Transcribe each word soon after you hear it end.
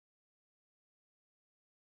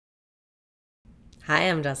Hi,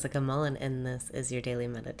 I'm Jessica Mullen, and this is your daily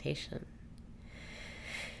meditation.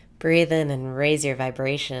 Breathe in and raise your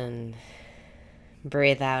vibration.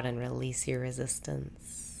 Breathe out and release your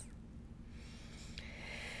resistance.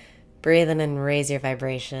 Breathe in and raise your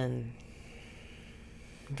vibration.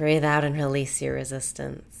 Breathe out and release your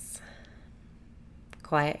resistance.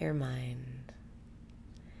 Quiet your mind.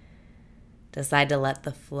 Decide to let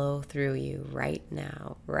the flow through you right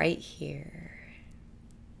now, right here.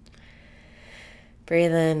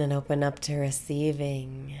 Breathe in and open up to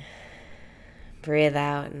receiving. Breathe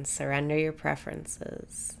out and surrender your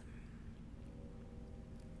preferences.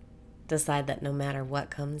 Decide that no matter what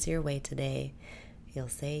comes your way today, you'll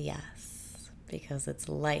say yes, because it's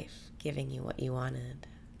life giving you what you wanted.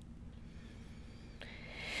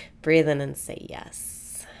 Breathe in and say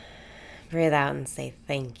yes. Breathe out and say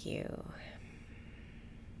thank you.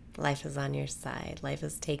 Life is on your side. Life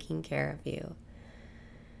is taking care of you.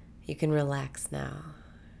 You can relax now.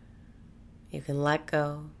 You can let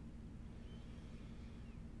go.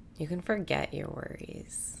 You can forget your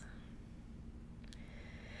worries.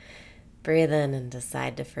 Breathe in and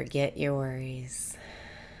decide to forget your worries.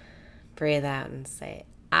 Breathe out and say,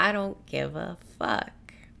 I don't give a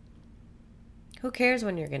fuck. Who cares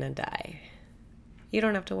when you're going to die? You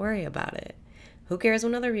don't have to worry about it. Who cares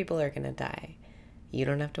when other people are going to die? You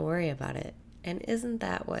don't have to worry about it. And isn't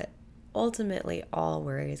that what ultimately all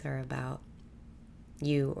worries are about?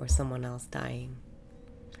 You or someone else dying.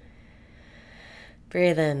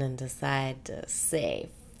 Breathe in and decide to say,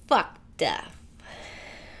 fuck death.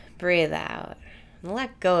 Breathe out and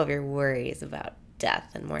let go of your worries about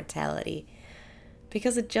death and mortality,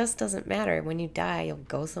 because it just doesn't matter. When you die, you'll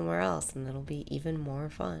go somewhere else and it'll be even more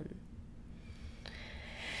fun.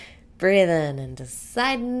 Breathe in and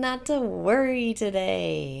decide not to worry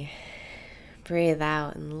today. Breathe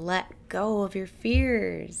out and let go of your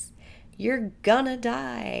fears. You're gonna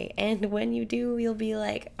die, and when you do, you'll be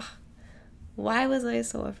like, oh, why was I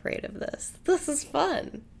so afraid of this? This is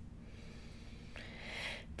fun.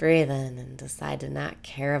 Breathe in and decide to not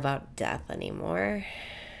care about death anymore.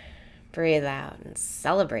 Breathe out and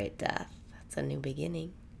celebrate death. That's a new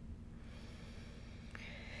beginning.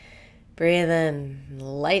 Breathe in,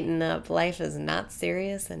 lighten up. Life is not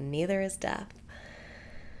serious and neither is death.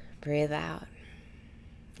 Breathe out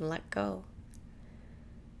and let go.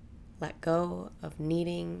 Let go of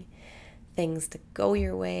needing things to go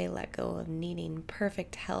your way. Let go of needing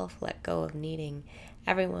perfect health. Let go of needing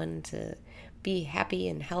everyone to be happy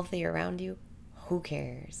and healthy around you. Who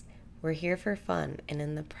cares? We're here for fun, and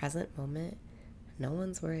in the present moment, no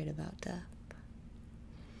one's worried about death.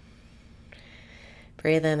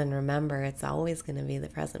 Breathe in and remember it's always going to be the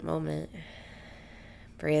present moment.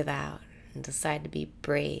 Breathe out and decide to be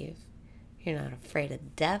brave. You're not afraid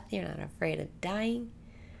of death. You're not afraid of dying.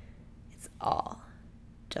 It's all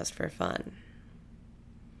just for fun.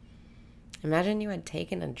 Imagine you had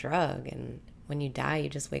taken a drug and when you die, you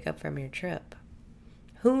just wake up from your trip.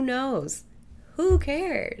 Who knows? Who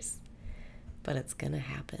cares? But it's gonna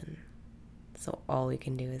happen. So all we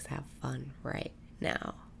can do is have fun right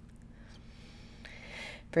now.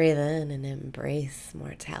 Breathe in and embrace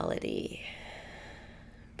mortality.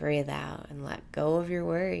 Breathe out and let go of your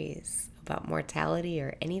worries about mortality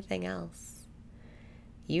or anything else.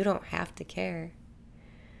 You don't have to care.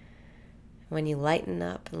 When you lighten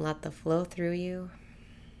up and let the flow through you,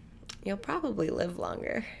 you'll probably live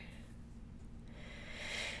longer.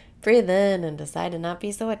 Breathe in and decide to not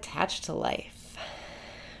be so attached to life.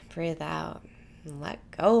 Breathe out and let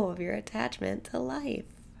go of your attachment to life.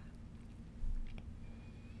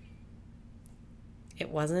 It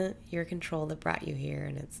wasn't your control that brought you here,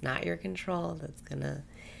 and it's not your control that's gonna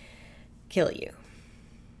kill you.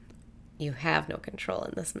 You have no control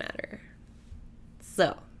in this matter.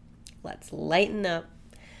 So, let's lighten up,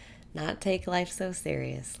 not take life so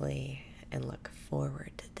seriously, and look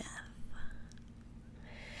forward to death.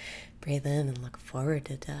 Breathe in and look forward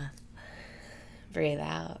to death. Breathe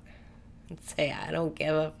out and say, I don't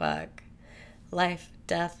give a fuck. Life,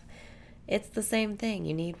 death, it's the same thing.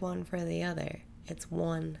 You need one for the other. It's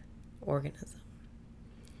one organism.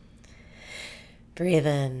 Breathe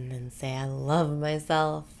in and say, I love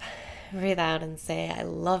myself. Breathe out and say, I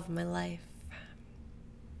love my life.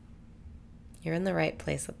 You're in the right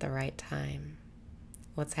place at the right time.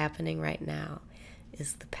 What's happening right now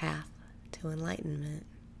is the path to enlightenment.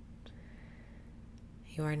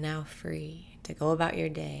 You are now free to go about your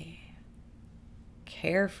day,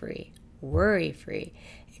 carefree, worry-free,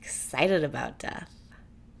 excited about death,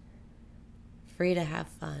 free to have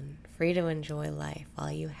fun, free to enjoy life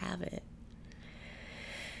while you have it.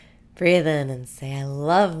 Breathe in and say, I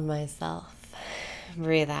love myself.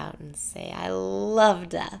 Breathe out and say, I love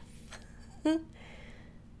death.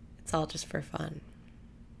 It's all just for fun.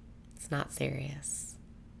 It's not serious.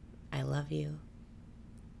 I love you.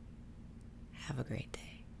 Have a great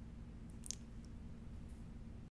day.